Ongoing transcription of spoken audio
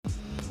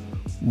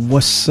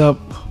What's up,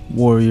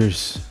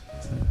 Warriors?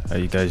 How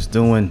you guys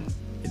doing?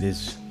 It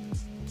is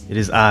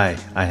I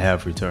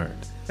have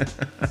returned.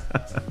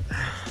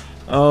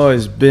 Oh,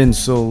 it's been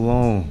so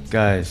long,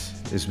 guys.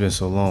 It's been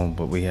so long,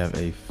 but we have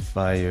a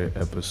fire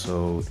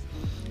episode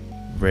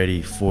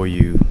ready for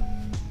you.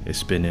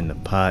 It's been in the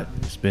pot.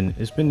 It's been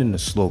in the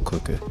slow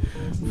cooker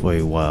for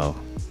a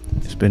while.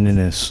 It's been in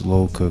a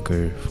slow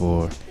cooker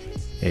for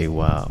a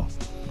while.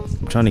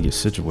 I'm trying to get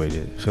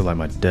situated. I feel like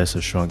my desk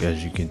has shrunk.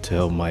 As you can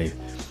tell, my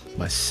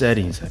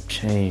settings have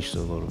changed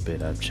a little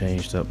bit. I've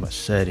changed up my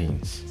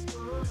settings,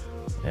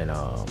 and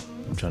I'm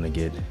trying to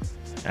get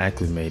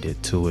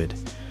acclimated to it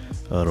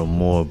a little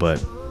more.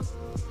 But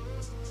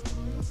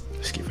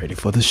let's get ready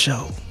for the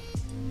show.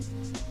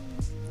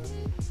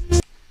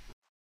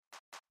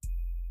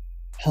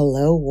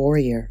 Hello,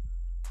 Warrior.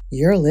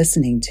 You're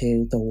listening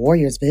to the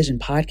Warriors Vision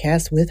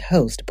podcast with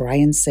host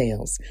Brian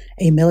Sales,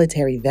 a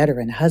military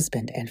veteran,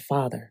 husband, and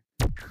father.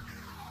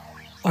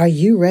 Are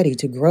you ready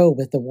to grow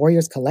with the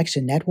Warriors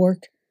Collection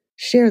Network?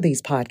 Share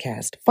these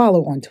podcasts,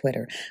 follow on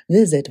Twitter,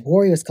 visit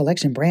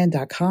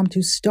warriorscollectionbrand.com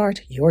to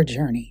start your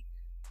journey.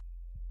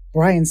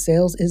 Brian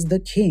Sales is the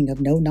king of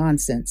no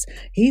nonsense.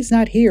 He's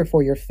not here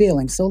for your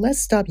feelings, so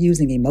let's stop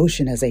using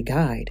emotion as a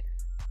guide.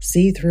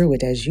 See through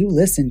it as you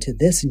listen to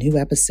this new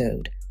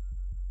episode.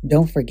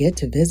 Don't forget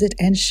to visit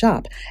and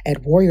shop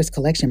at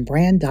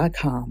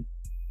warriorscollectionbrand.com.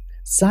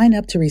 Sign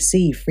up to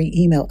receive free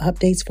email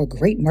updates for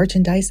great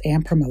merchandise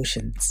and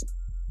promotions.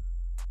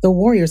 The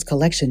Warriors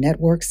Collection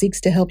Network seeks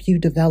to help you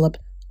develop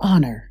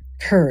honor,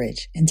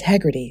 courage,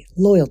 integrity,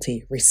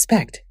 loyalty,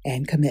 respect,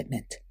 and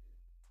commitment.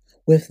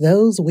 With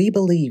those, we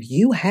believe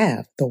you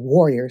have the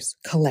Warriors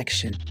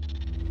Collection.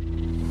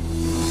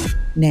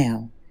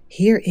 Now,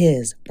 here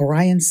is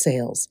Brian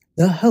Sales,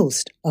 the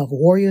host of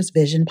Warriors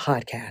Vision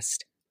Podcast.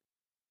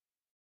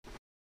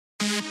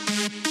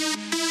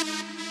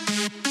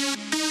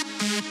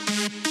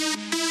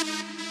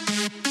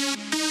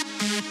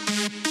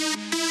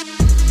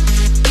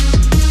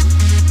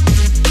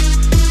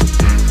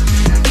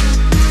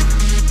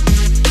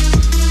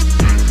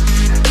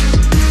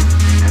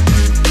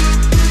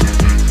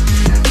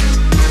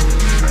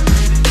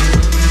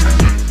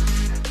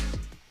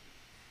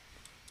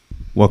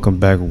 Welcome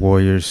back,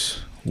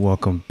 Warriors.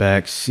 Welcome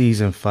back.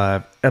 Season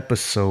 5,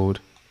 Episode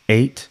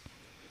 8.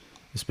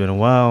 It's been a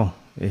while.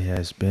 It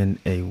has been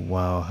a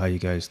while. How you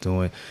guys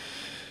doing?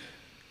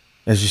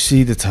 As you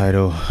see the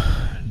title,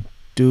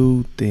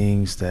 do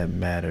things that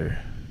matter.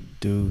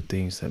 Do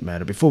things that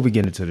matter. Before we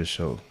get into the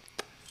show,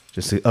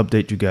 just to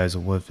update you guys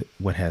on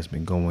what has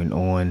been going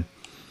on,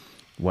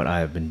 what I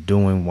have been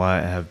doing, why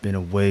I have been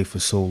away for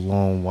so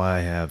long, why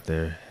haven't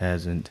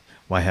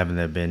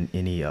there been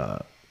any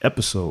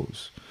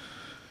episodes?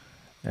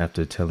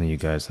 After telling you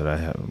guys that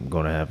I'm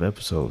going to have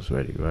episodes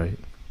ready, right?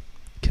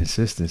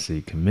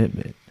 Consistency,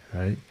 commitment,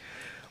 right?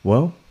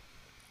 Well,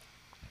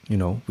 we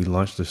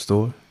launched the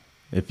store.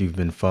 If you've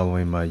been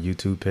following my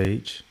YouTube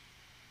page,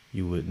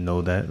 you would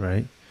know that,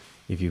 right?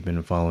 If you've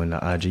been following the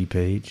IG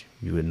page,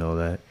 you would know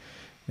that.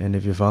 And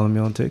if you're following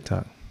me on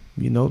TikTok,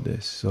 you know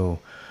this. So,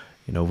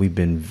 we've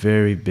been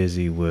very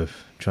busy with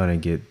trying to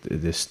get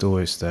this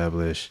store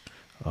established.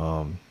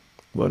 Well,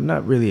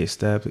 not really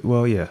established.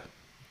 Well, yeah.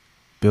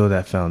 Build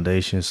that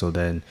foundation so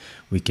then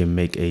we can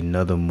make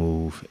another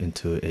move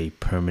into a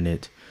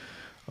permanent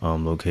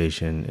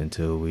location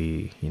until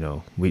we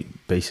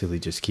basically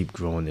just keep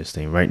growing this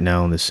thing. Right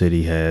now, the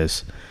city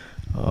has,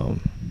 I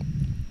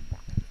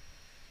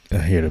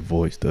hear the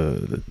voice,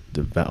 the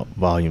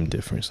volume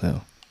difference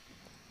now.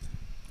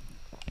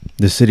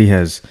 The city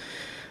has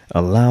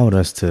allowed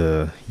us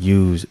to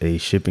use a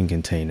shipping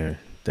container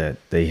that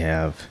they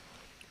have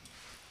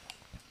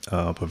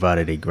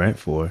provided a grant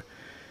for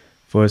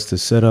us to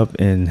set up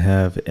and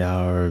have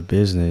our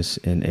business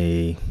in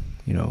a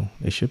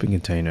shipping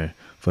container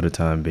for the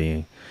time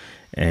being.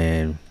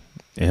 And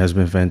it has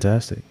been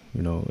fantastic.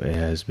 It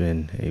has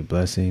been a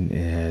blessing.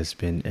 It has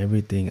been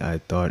everything I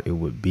thought it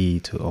would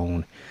be to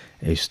own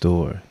a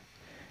store.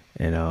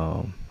 And,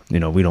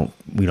 we don't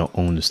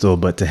own the store,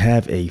 but to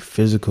have a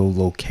physical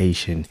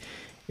location,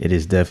 it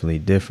is definitely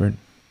different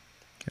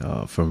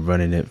from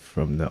running it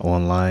from the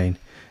online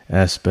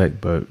aspect,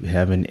 but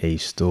having a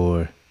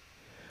store,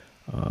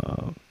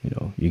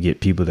 you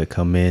get people that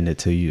come in that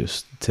tell you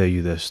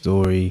their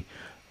story.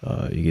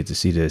 You get to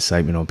see the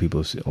excitement on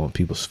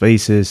people's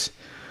faces,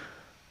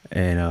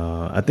 and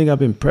I think I've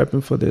been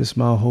prepping for this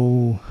my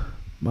whole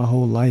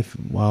life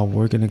while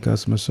working in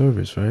customer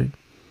service, right?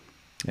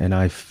 And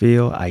I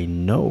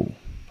know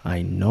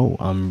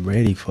I'm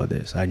ready for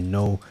this. I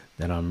know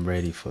that I'm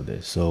ready for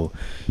this. So,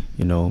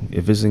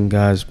 if it's in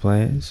God's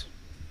plans,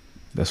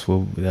 that's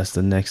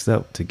the next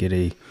step, to get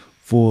a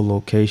full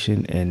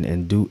location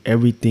and do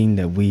everything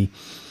that we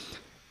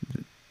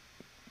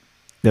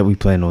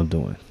plan on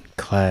doing.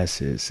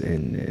 Classes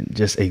and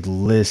just a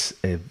list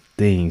of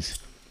things.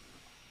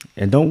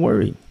 And don't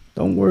worry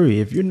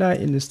if you're not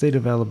in the state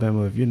of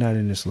Alabama, if you're not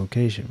in this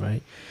location,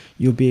 right?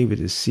 You'll be able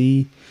to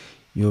see,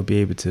 you'll be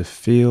able to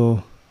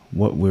feel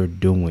what we're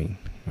doing,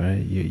 right?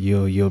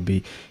 You'll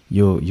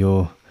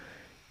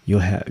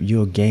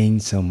you'll gain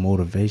some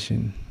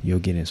motivation. You'll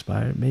get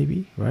inspired,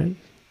 maybe, right?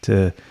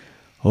 To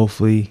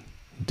hopefully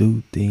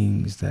do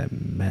things that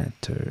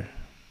matter.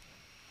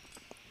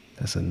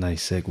 That's a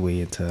nice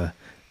segue into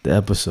the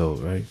episode,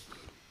 right?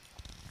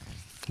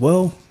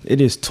 Well,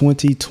 it is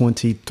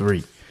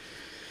 2023.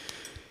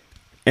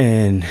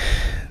 And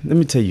let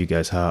me tell you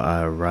guys how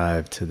I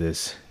arrived to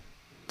this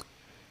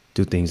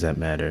do things that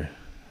matter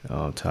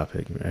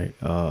topic, right?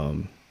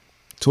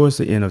 Towards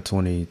the end of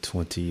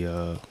 2020,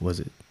 was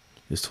it?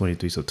 It's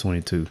 23, so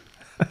 22.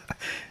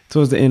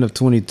 Towards the end of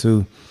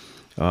 22,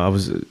 I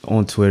was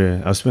on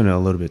Twitter. I was spending a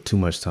little bit too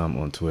much time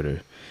on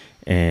Twitter,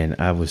 and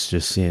I was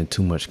just seeing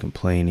too much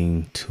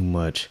complaining, too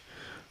much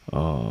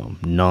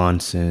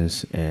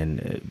nonsense,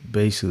 and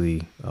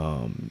basically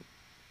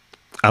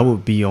I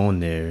would be on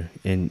there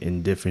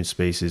in different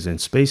spaces, and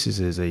spaces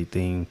is a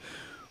thing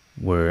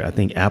where I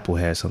think Apple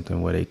had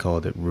something where they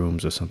called it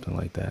rooms or something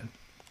like that.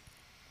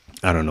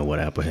 I don't know what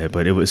Apple had,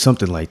 but it was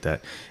something like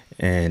that.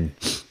 And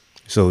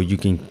so you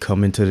can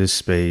come into this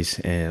space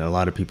and a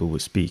lot of people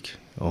would speak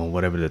on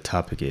whatever the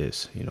topic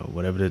is,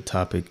 whatever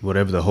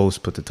the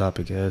host put the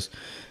topic as,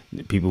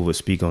 people would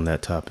speak on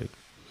that topic.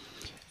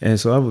 And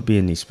so I would be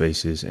in these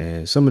spaces,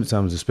 and some of the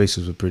times the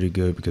spaces were pretty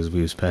good because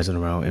we was passing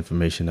around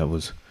information that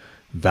was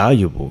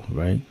valuable,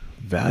 right?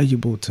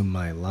 Valuable to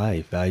my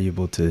life,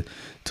 valuable to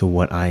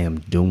what I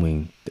am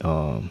doing,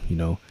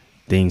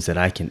 things that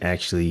I can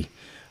actually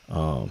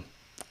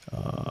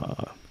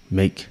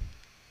make,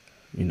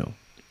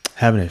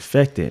 have an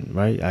effect in,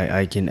 right?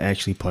 I can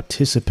actually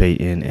participate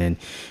in and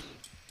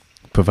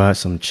provide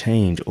some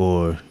change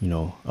or,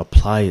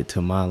 apply it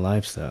to my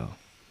lifestyle.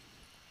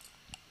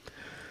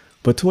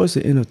 But towards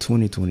the end of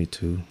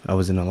 2022, I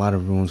was in a lot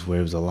of rooms where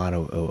it was a lot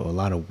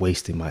of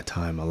wasting my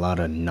time, a lot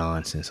of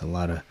nonsense, a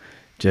lot of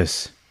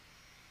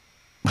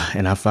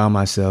and I found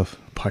myself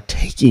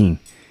partaking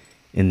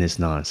in this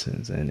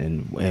nonsense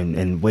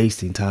and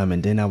wasting time.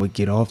 And then I would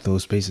get off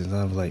those spaces and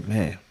I was like,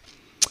 man,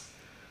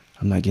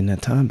 I'm not getting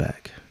that time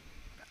back.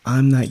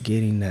 I'm not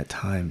getting that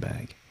time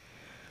back.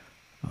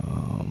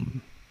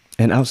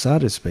 And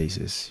outside of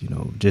spaces,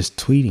 just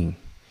tweeting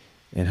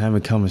and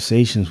having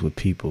conversations with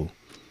people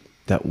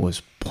that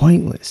was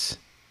pointless,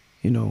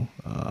 and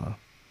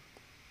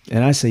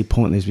I say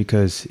pointless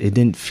because it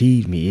didn't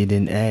feed me. It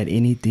didn't add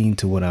anything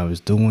to what I was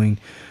doing.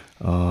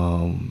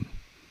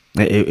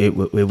 It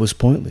was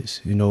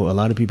pointless. A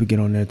lot of people get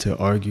on there to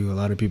argue. A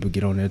lot of people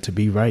get on there to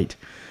be right.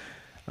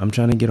 I'm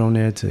trying to get on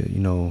there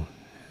to,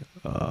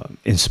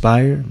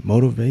 inspire,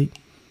 motivate,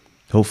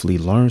 hopefully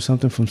learn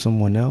something from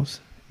someone else,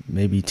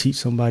 maybe teach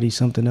somebody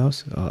something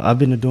else. I've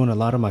been doing a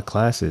lot of my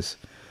classes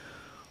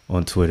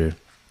on Twitter,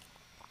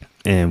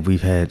 and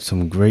we've had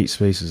some great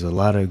spaces, a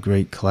lot of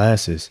great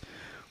classes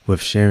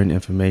with sharing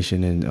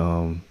information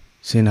and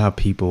seeing how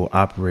people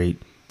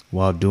operate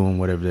while doing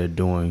whatever they're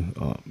doing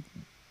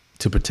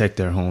to protect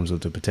their homes or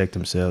to protect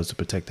themselves, to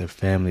protect their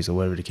families or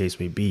whatever the case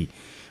may be.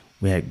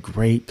 We had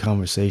great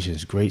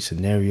conversations, great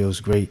scenarios,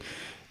 great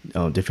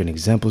different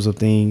examples of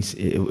things.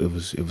 It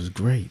was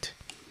great.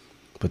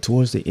 But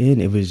towards the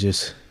end, it was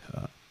just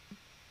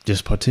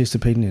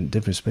participating in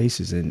different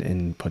spaces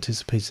and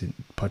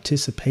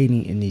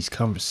participating in these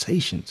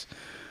conversations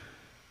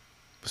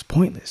was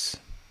pointless.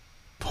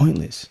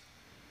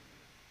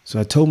 So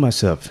I told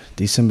myself,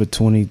 December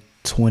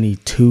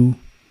 2022,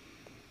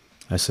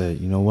 I said,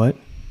 you know what?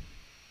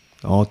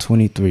 All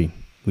 23,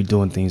 we're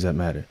doing things that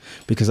matter.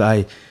 Because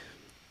I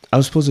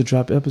was supposed to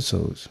drop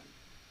episodes,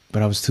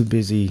 but I was too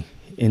busy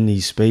in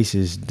these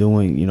spaces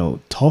doing,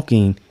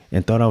 talking,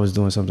 and thought I was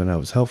doing something that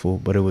was helpful,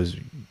 but it was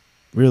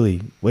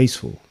really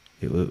wasteful.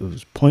 It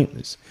was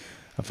pointless.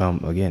 I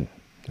found, again,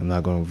 I'm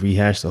not going to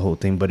rehash the whole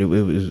thing, but it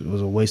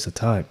was a waste of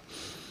time.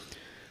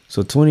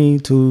 So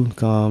 23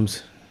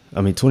 comes,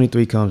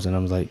 and I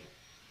was like,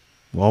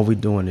 well, all we're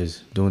doing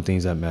is doing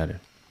things that matter.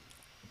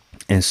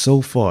 And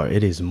so far,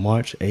 it is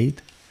March 8th,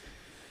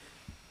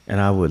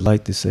 and I would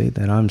like to say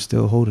that I'm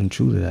still holding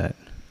true to that.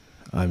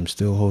 I am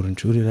still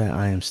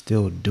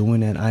doing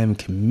that. I am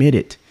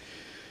committed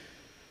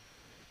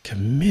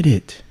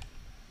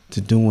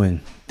to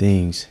doing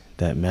things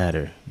that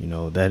matter.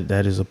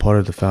 That is a part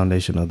of the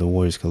foundation of the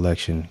Warriors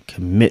Collection,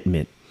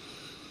 commitment.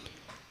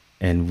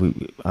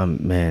 And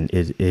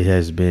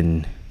it's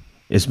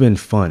been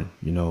fun,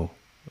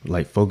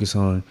 like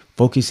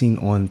focusing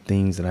on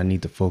things that I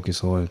need to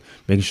focus on,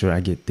 making sure I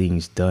get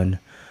things done.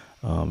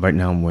 Right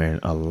now I'm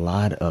wearing a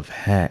lot of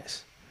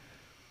hats,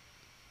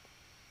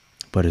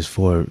 but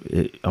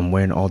I'm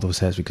wearing all those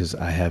hats because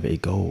I have a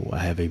goal. I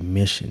have a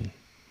mission.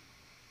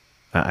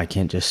 I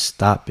can't just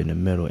stop in the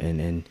middle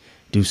and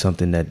do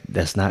something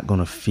that's not going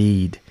to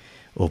feed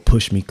or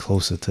push me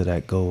closer to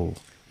that goal.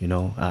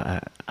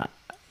 I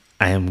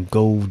am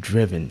goal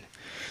driven.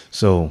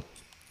 So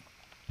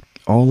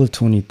all of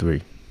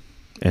 23,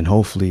 and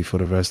hopefully for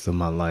the rest of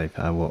my life,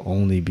 I will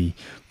only be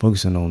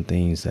focusing on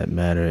things that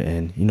matter.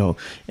 And,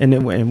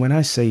 and when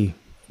I say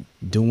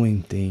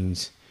doing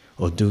things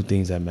or do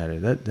things that matter,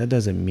 that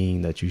doesn't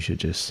mean that you should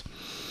just,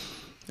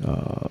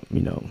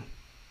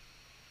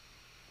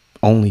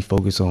 only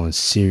focus on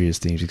serious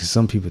things, because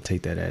some people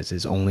take that as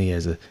it's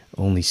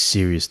only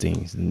serious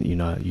things. And, you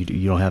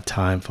don't have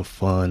time for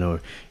fun,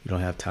 or you don't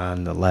have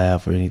time to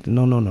laugh or anything.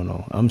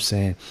 No. I'm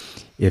saying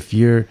if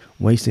you're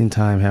wasting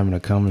time having a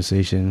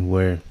conversation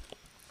where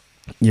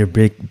you're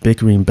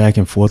bickering back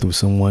and forth with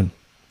someone,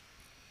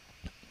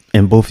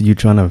 and both of you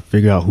trying to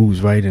figure out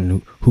who's right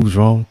and who's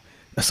wrong,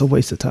 that's a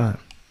waste of time.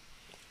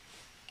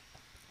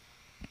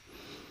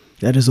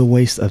 That is a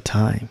waste of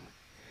time.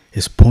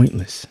 It's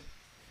pointless.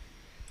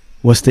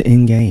 What's the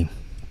end game?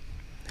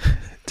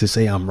 To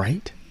say I'm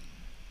right?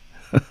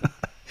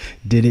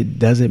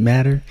 Does it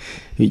matter?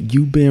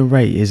 You being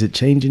right, is it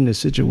changing the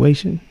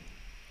situation?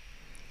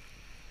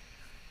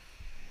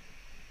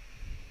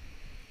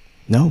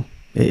 No,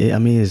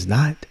 it's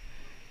not.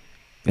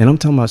 And I'm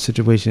talking about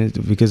situations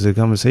because the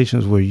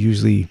conversations were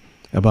usually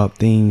about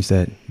things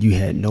that you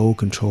had no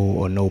control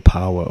or no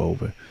power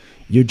over.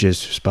 You're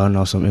just spouting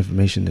out some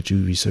information that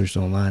you researched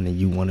online and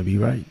you want to be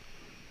right.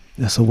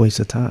 That's a waste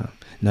of time.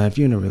 Now, if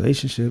you're in a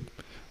relationship,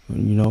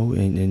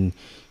 and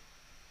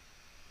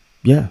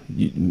yeah,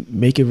 you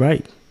make it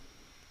right.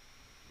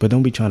 But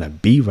don't be trying to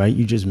be right.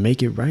 You just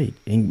make it right,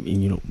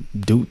 and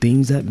do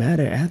things that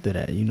matter after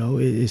that.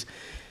 It's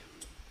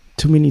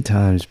too many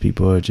times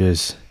people are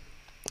just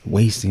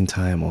wasting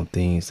time on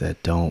things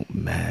that don't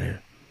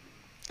matter.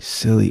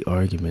 Silly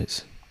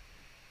arguments,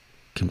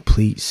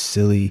 complete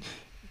silly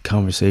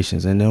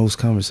conversations. And those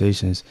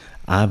conversations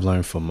I've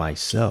learned from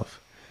myself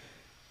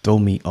throw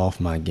me off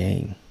my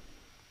game.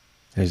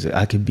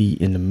 I could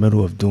be in the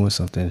middle of doing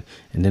something,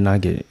 and then I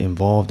get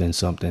involved in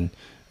something,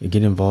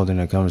 get involved in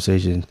a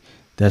conversation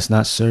that's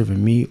not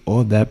serving me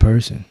or that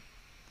person.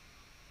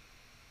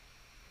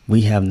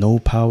 We have no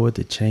power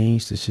to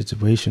change the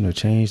situation or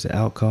change the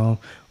outcome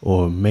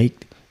or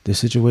make the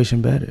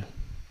situation better.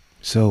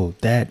 So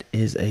that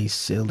is a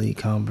silly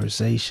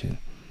conversation.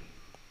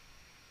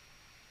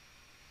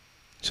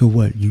 So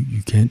what?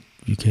 You can't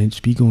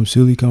speak on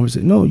silly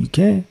conversation? No, you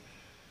can.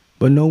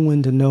 But know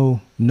when to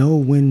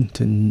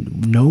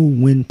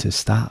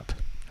stop.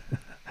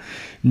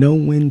 Know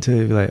when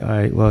to be like, all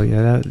right, well,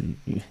 yeah,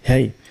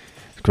 hey,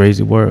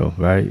 crazy world,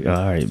 right?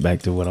 All right,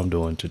 back to what I'm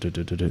doing.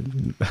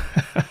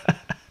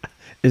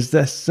 It's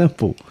that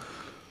simple.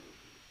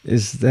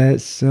 It's that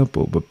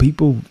simple. But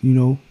people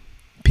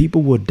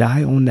will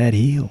die on that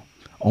hill,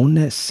 on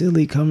that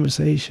silly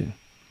conversation,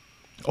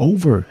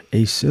 over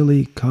a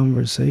silly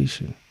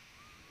conversation.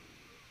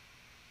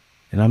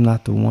 And I'm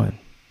not the one.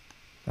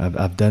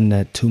 I've done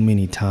that too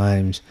many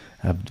times.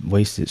 I've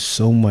wasted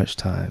so much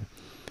time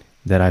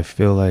that I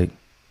feel like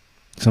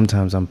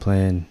sometimes I'm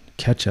playing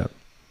catch up,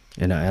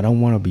 and I don't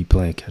want to be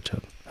playing catch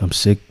up. I'm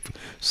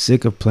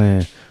sick of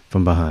playing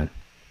from behind.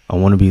 I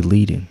want to be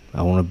leading.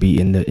 I want to be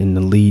in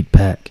the lead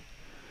pack.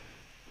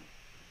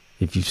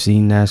 If you've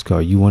seen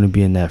NASCAR, you want to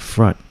be in that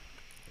front.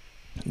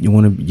 You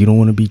don't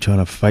want to be trying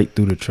to fight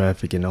through the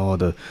traffic and all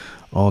the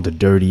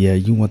dirty air.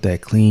 You want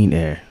that clean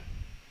air.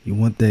 You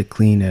want that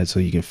clean air so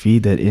you can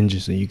feed that engine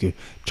so you can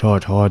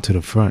charge hard to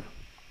the front.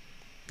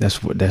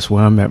 That's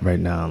where I'm at right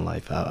now in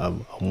life. I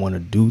want to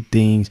do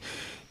things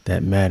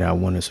that matter. I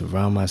want to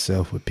surround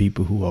myself with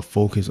people who are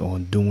focused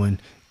on doing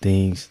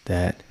things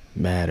that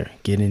matter,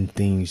 getting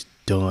things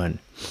done,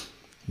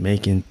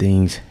 making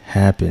things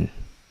happen,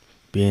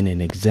 being an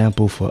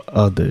example for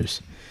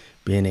others,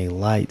 being a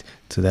light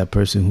to that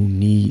person who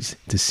needs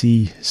to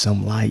see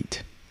some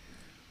light.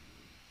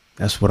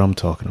 That's what I'm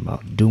talking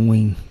about.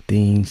 Doing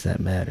things that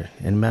matter.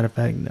 And matter of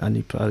fact,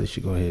 probably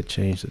should go ahead and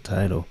change the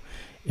title,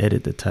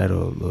 edit the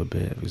title a little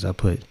bit, because I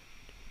put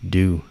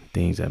do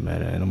things that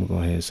matter. And I'm going to go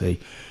ahead and say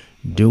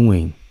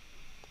doing.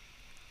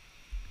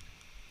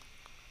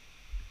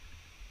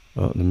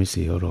 Oh, let me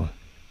see. Hold on.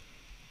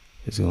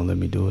 Is it going to let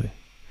me do it?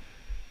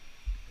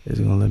 Is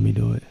it going to let me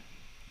do it?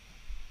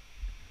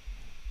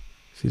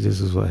 See,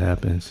 this is what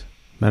happens.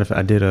 Matter of fact,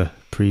 I did a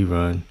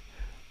pre-run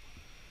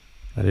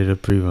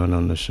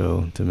on the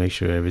show to make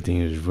sure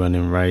everything was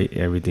running right.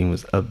 Everything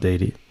was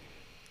updated.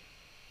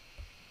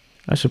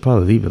 I should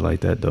probably leave it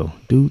like that, though.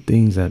 Do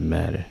things that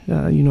matter.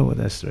 You know what?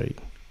 That's straight.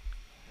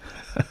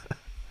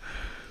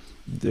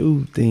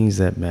 Do things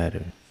that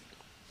matter.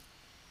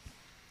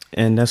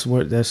 And that's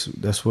where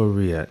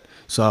we're at.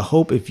 So I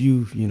hope if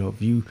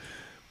you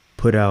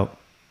put out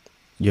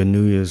your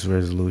New Year's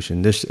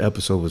resolution, this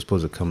episode was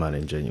supposed to come out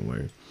in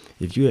January.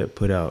 If you had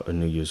put out a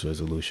New Year's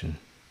resolution,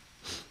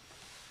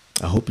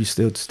 I hope you're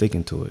still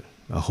sticking to it.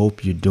 I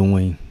hope you're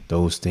doing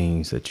those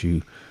things that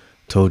you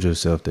told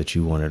yourself that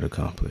you wanted to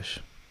accomplish.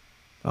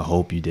 I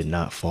hope you did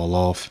not fall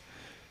off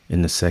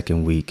in the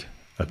second week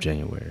of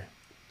January.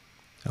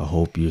 I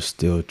hope you're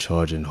still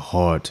charging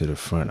hard to the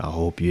front. I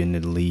hope you're in the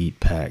lead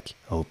pack.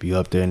 I hope you're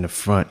up there in the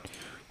front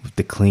with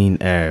the clean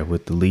air,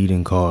 with the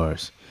leading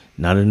cars.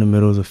 Not in the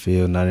middle of the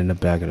field, not in the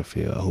back of the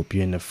field. I hope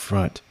you're in the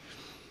front,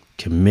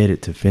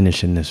 committed to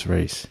finishing this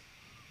race.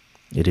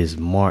 It is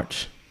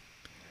March.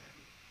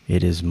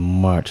 It is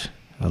March.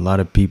 A lot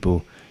of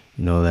people,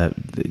 that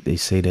they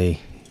say they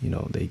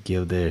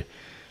give their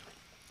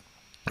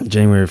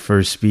January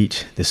 1st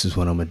speech. This is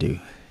what I'm going to do.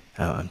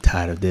 I'm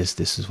tired of this.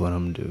 This is what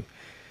I'm gonna do.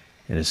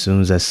 And as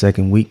soon as that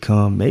second week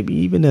come, maybe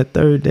even that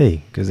third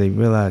day, because they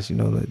realize,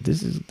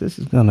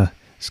 that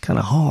it's kind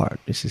of hard.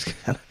 This is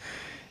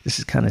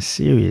kind of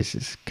serious.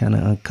 It's kind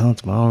of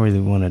uncomfortable. I don't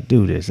really want to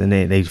do this, and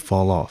they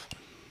fall off.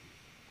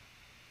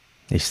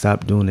 They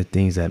stop doing the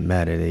things that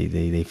matter.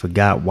 They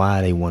forgot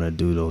why they want to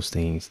do those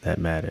things that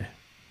matter.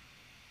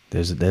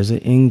 There's an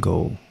end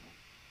goal,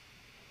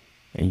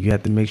 and you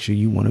have to make sure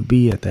you want to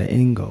be at that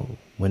end goal.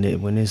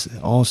 When it's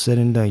all said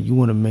and done, you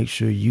want to make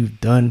sure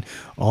you've done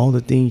all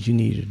the things you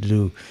need to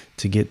do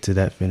to get to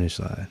that finish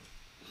line.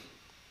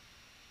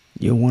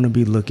 You'll want to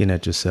be looking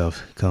at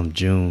yourself come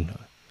June,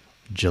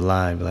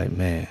 July, be like,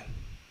 man,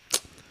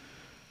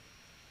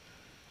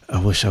 I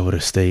wish I would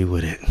have stayed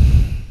with it.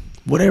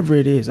 Whatever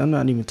it is, I'm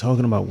not even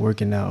talking about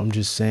working out. I'm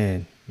just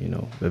saying,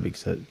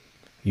 because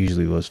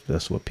usually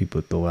that's what people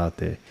throw out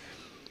there.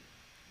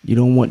 You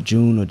don't want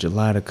June or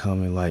July to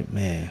come and like,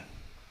 man,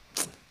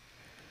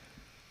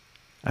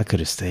 I could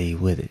have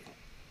stayed with it.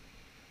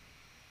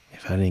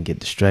 If I didn't get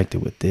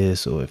distracted with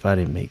this, or if I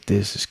didn't make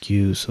this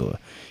excuse, or,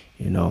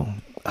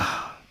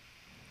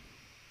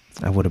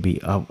 I would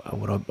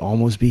have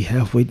almost be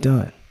halfway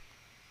done.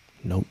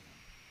 Nope.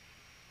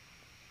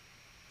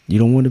 You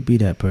don't want to be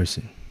that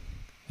person.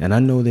 And I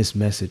know this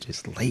message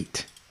is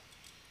late.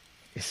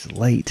 It's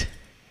late.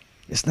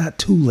 It's not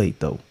too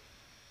late though.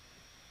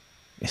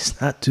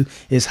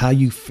 It's how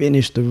you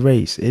finish the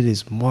race. It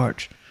is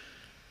March.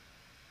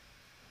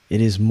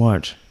 You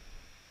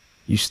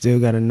still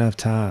got enough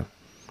time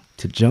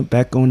to jump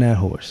back on that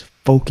horse.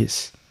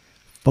 Focus.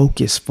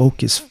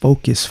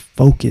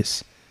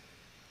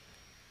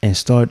 And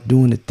start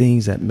doing the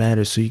things that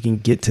matter so you can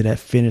get to that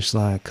finish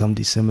line come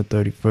December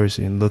 31st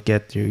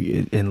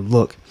and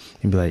look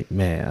and be like,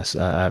 man,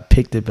 I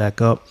picked it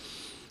back up.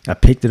 I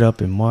picked it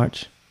up in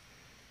March,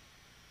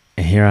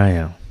 and here I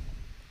am.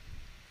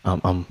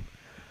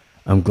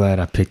 I'm glad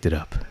I picked it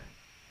up.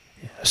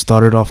 I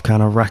started off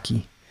kind of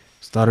rocky.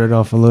 Started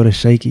off a little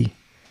shaky,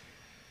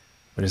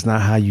 but it's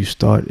not how you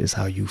start, it's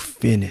how you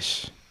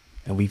finish.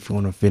 And we're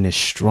going to finish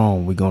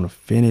strong. We're going to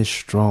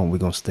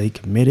stay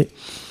committed,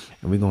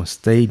 and we're going to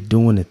stay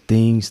doing the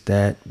things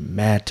that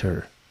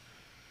matter.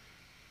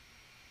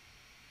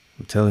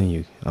 I'm telling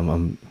you,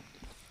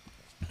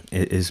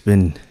 it's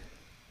been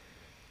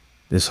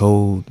this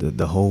whole,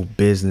 the whole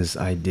business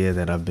idea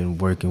that I've been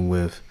working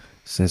with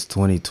since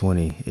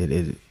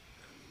 2020.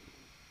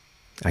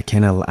 I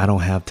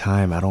don't have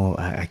time.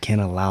 I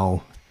can't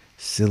allow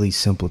silly,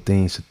 simple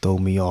things to throw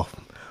me off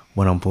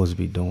what I'm supposed to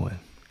be doing.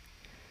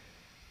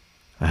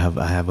 I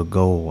have a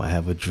goal. I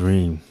have a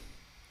dream.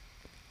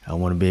 I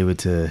want to be able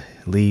to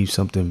leave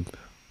something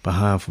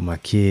behind for my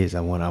kids. I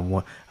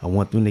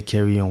want them to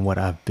carry on what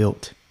I've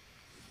built.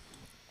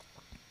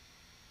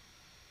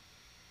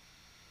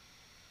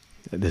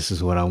 This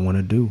is what I want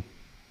to do.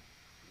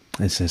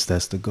 And since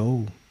that's the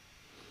goal,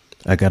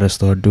 I got to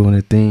start doing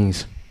the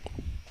things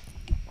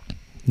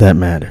that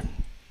matter.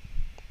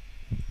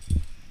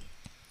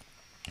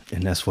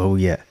 And that's where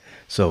we at.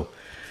 So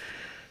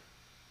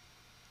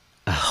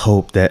I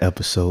hope that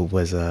episode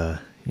was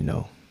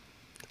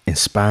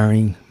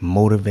inspiring,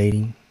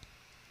 motivating.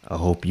 I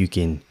hope you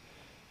can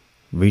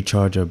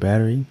recharge your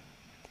battery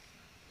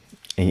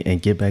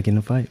and get back in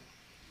the fight.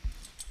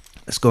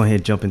 Let's go ahead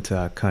and jump into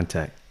our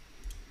contact.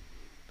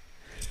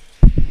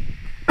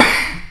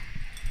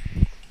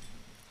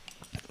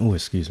 Oh,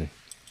 excuse me.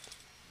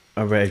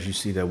 All right, as you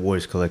see that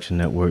Warriors Collection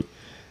Network,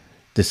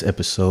 this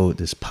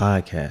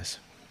podcast,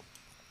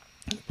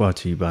 brought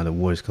to you by the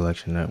Warriors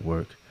Collection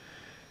Network.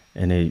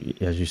 And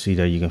as you see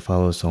there, you can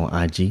follow us on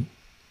IG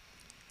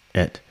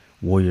at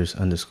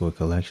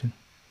Warriors_collection,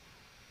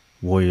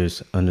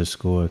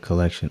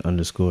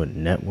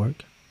 Warriors_collection_network.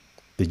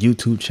 The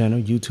YouTube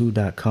channel,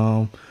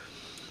 youtube.com,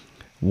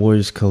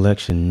 Warriors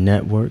Collection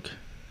Network.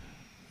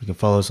 You can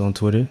follow us on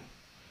Twitter.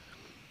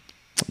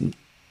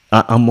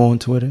 I'm on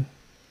Twitter.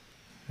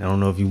 I don't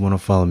know if you want to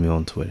follow me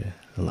on Twitter.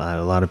 A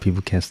lot of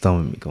people can't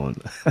stomach me going.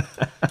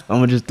 I'm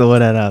gonna just throw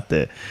that out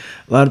there.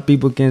 A lot of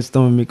people can't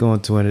stomach me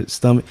on Twitter.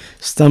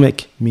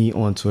 Stomach me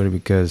on Twitter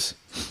because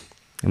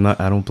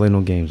I don't play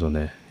no games on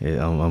there.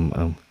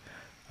 I'm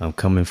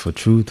coming for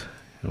truth,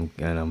 and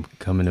I'm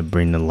coming to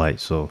bring the light.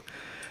 So,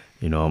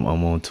 I'm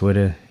on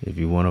Twitter. If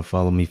you want to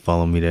follow me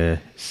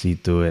there. See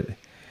through it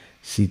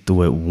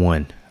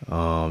 1.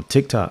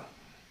 TikTok,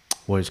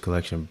 Warriors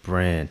Collection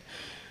brand.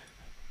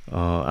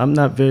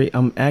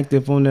 I'm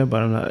active on there,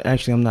 but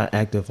I'm not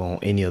active on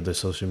any of the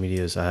social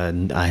medias.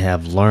 I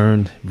have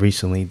learned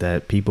recently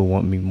that people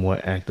want me more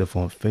active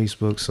on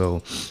Facebook,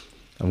 so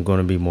I'm going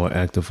to be more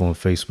active on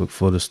Facebook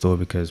for the store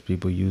because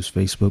people use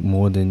Facebook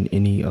more than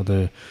any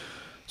other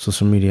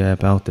social media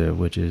app out there,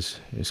 which is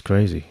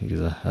crazy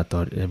because I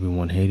thought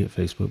everyone hated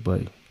Facebook,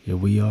 but here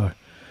we are,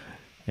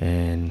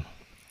 and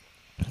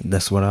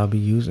that's what I'll be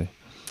using.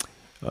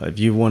 If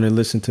you want to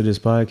listen to this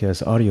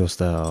podcast audio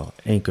style,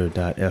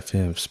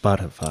 Anchor.fm,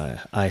 Spotify,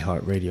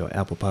 iHeartRadio,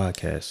 Apple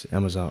Podcasts,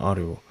 Amazon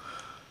Audio,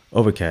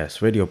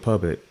 Overcast, Radio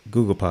Public,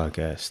 Google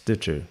Podcasts,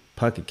 Stitcher,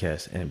 Pocket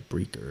Cast, and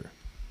Breaker.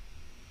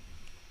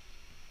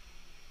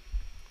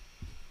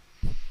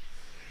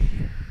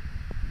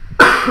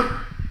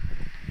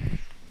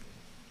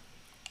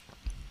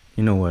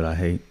 You know what I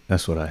hate?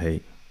 That's what I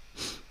hate.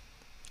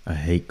 I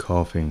hate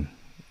coughing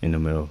in the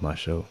middle of my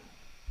show.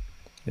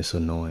 It's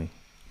annoying.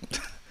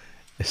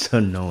 It's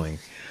annoying.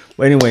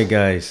 But anyway,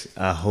 guys,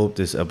 I hope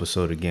this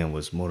episode again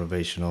was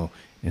motivational,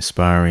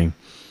 inspiring,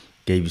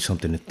 gave you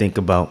something to think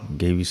about,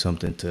 gave you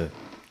something to,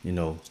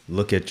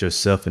 look at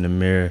yourself in the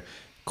mirror,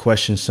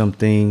 question some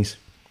things,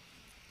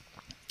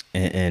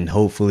 and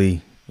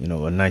hopefully,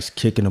 a nice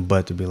kick in the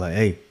butt to be like,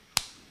 hey,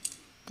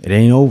 it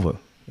ain't over.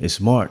 It's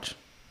March.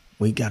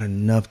 We got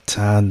enough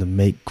time to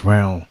make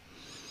ground.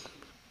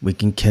 We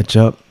can catch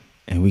up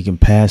and we can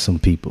pass some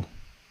people.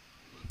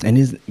 And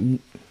let me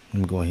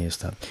go ahead and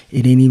stop.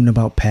 It ain't even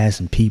about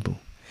passing people.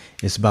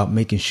 It's about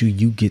making sure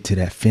you get to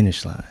that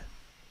finish line.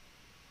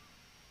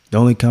 The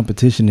only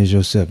competition is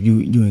yourself. You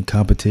in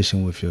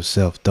competition with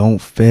yourself. Don't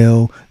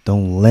fail.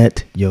 Don't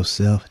let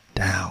yourself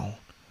down.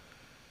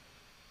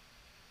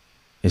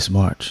 It's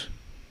March.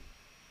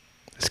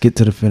 Let's get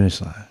to the finish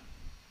line.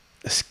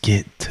 Let's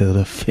get to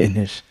the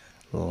finish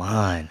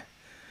line.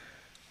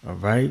 All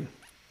right.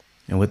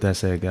 And with that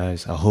said,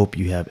 guys, I hope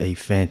you have a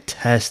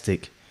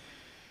fantastic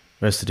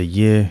rest of the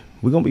year.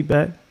 We're going to be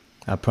back.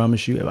 I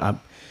promise you. I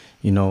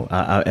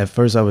at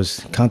first I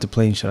was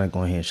contemplating, should I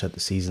go ahead and shut the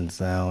seasons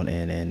down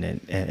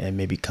and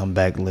maybe come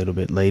back a little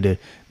bit later?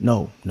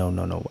 No.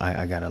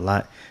 I got a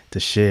lot to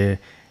share.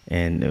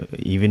 And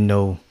even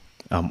though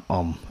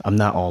I'm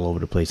not all over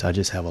the place, I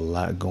just have a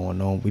lot going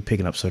on. We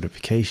picking up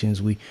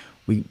certifications. We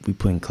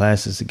putting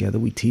classes together.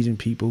 We teaching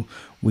people.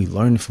 We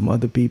learning from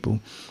other people.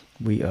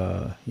 We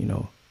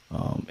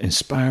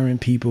inspiring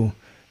people.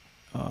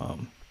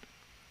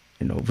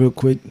 Real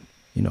quick.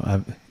 You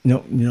know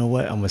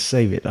what? I'm gonna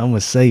save it. I'm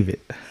gonna save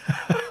it.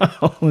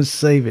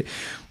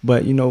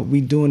 But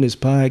we doing this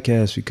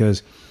podcast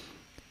because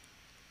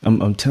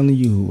I'm telling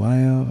you who I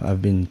am.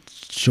 I've been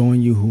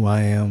showing you who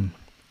I am,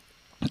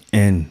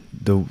 and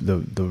the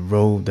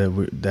road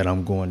that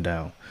I'm going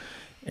down,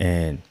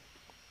 and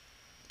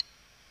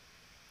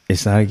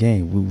it's not a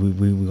game.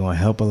 We're gonna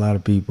help a lot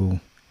of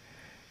people.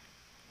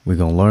 We're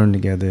gonna learn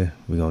together.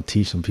 We're gonna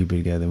teach some people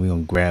together. We're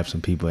gonna grab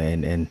some people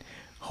and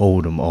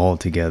hold them all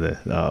together.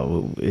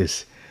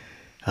 It's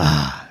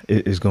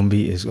gonna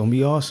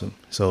be awesome.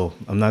 So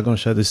I'm not gonna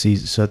shut the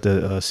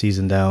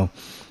season down.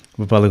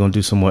 We're probably gonna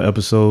do some more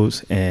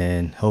episodes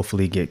and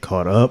hopefully get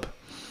caught up,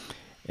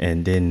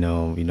 and then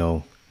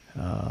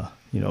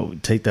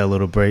take that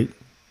little break,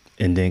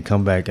 and then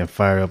come back and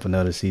fire up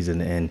another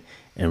season and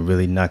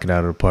really knock it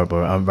out of the park.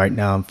 But right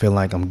now I'm feeling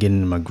like I'm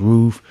getting in my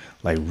groove,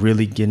 like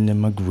really getting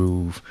in my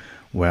groove,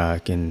 where I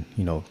can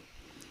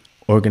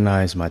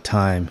organize my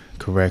time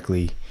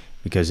correctly,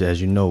 because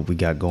as you know, we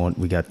got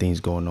things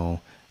going on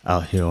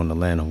out here on the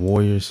land of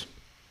warriors.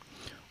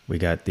 We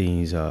got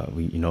things I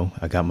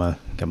got my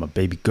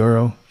baby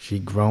girl, she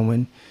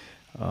growing.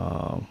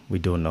 We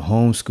doing the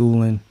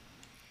homeschooling.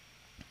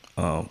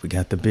 We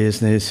got the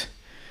business.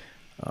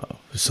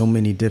 So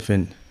many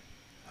different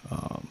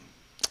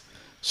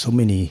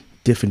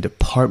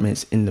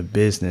departments in the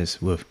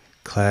business, with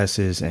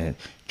classes and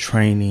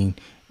training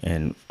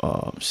and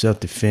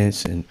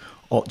self-defense and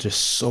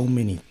just so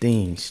many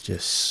things,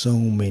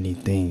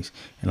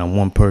 and I'm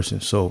one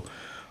person. So,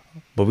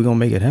 but we're gonna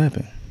make it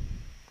happen.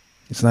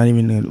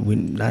 We're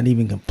not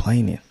even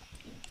complaining.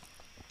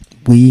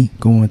 We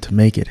going to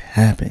make it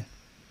happen.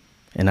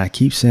 And I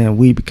keep saying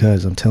we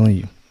because I'm telling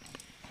you,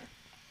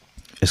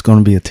 it's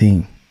gonna be a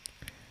team.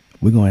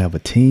 We're gonna have a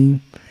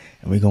team,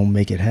 and we're gonna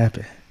make it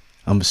happen.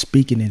 I'm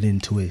speaking it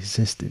into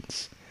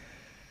existence.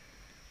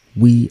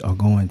 We are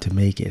going to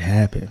make it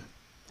happen.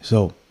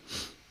 So,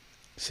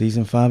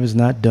 Season 5 is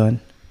not done.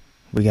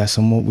 We got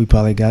some more. We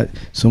probably got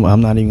some.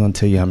 I'm not even going to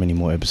tell you how many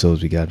more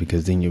episodes we got,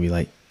 because then you'll be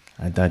like,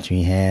 I thought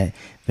you had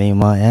 3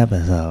 more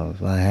episodes.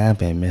 What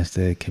happened,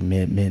 Mr.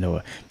 Commitment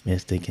or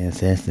Mr.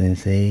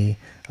 Consistency?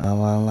 I'm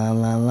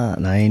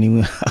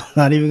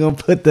not even going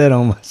to put that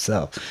on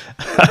myself.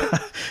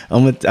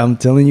 I'm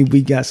telling you,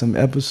 we got some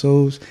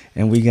episodes,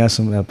 and we got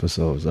some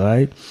episodes. All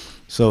right.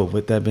 So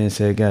with that being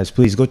said, guys,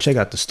 please go check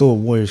out the store,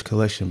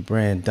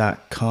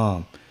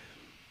 warriorscollectionbrand.com.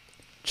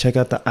 Check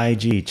out the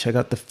IG, check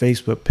out the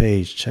Facebook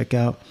page, check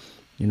out,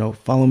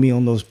 follow me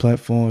on those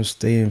platforms,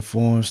 stay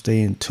informed,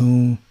 stay in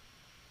tune.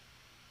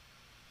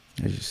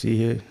 As you see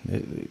here,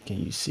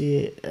 can you see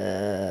it?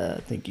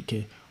 I think you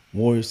can.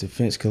 Warriors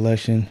Defense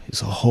Collection.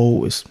 It's a whole,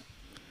 we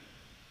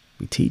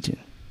teaching.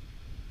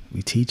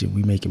 We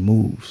making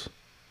moves.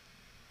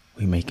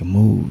 We making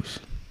moves.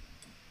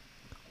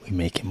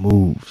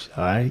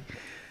 All right.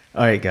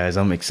 All right, guys,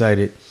 I'm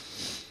excited.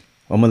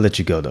 I'm going to let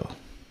you go, though.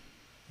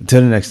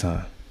 Until the next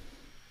time.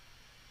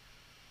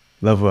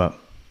 Level up.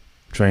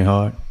 Train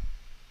hard.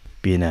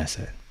 Be an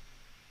asset.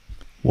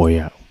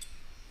 Warrior out.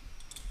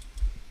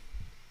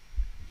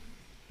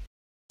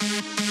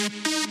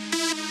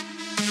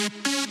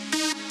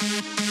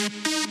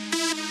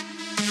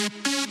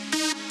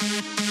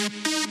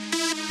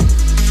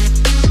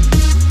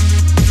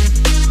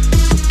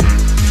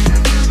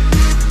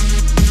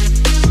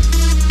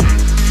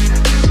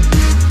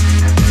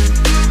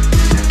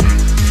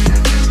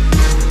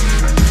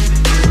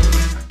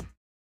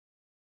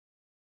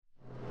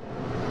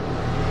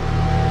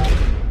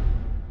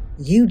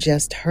 You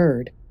just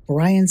heard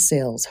Brian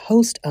Sales,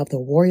 host of the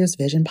Warriors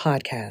Vision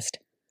podcast.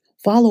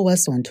 Follow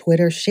us on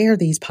Twitter, share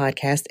these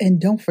podcasts,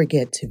 and don't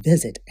forget to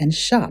visit and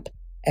shop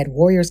at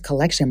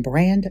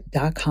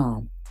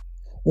warriorscollectionbrand.com.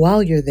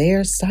 While you're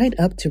there, sign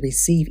up to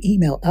receive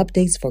email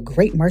updates for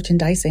great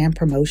merchandise and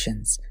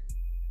promotions.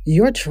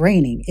 Your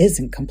training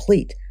isn't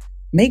complete.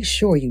 Make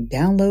sure you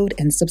download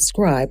and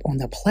subscribe on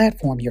the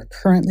platform you're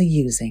currently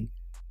using.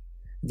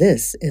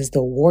 This is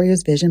the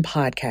Warriors Vision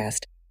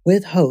podcast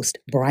with host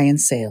Brian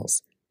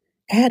Sales.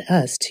 Add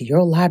us to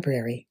your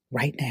library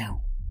right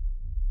now.